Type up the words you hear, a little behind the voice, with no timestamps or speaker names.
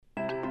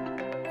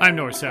I'm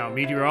North Sound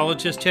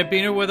meteorologist Ted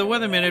Beener with a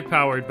Weather Minute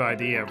powered by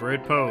the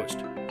Everett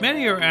Post.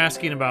 Many are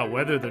asking about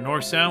whether the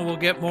North Sound will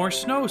get more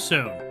snow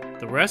soon.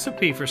 The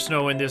recipe for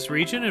snow in this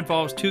region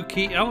involves two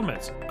key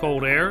elements,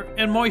 cold air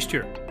and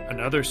moisture.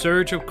 Another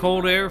surge of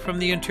cold air from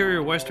the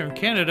interior western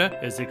Canada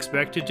is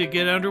expected to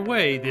get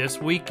underway this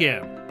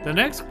weekend. The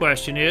next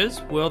question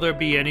is, will there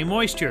be any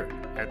moisture?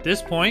 At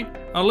this point,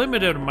 a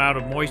limited amount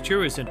of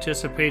moisture is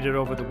anticipated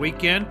over the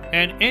weekend,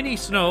 and any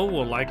snow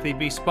will likely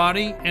be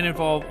spotty and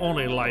involve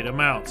only light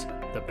amounts.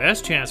 The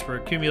best chance for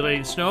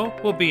accumulating snow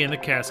will be in the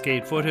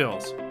Cascade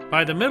foothills.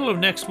 By the middle of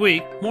next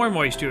week, more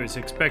moisture is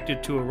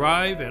expected to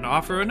arrive and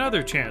offer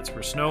another chance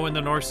for snow in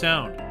the North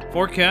Sound.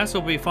 Forecasts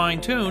will be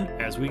fine-tuned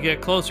as we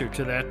get closer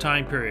to that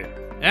time period.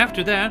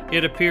 After that,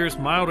 it appears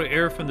milder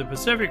air from the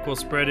Pacific will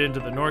spread into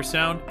the North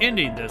Sound,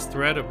 ending this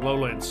threat of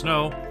lowland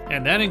snow,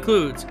 and that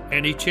includes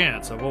any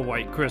chance of a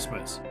white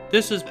Christmas.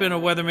 This has been a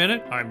Weather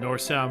Minute. I'm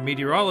North Sound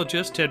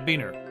meteorologist Ted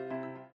Beener.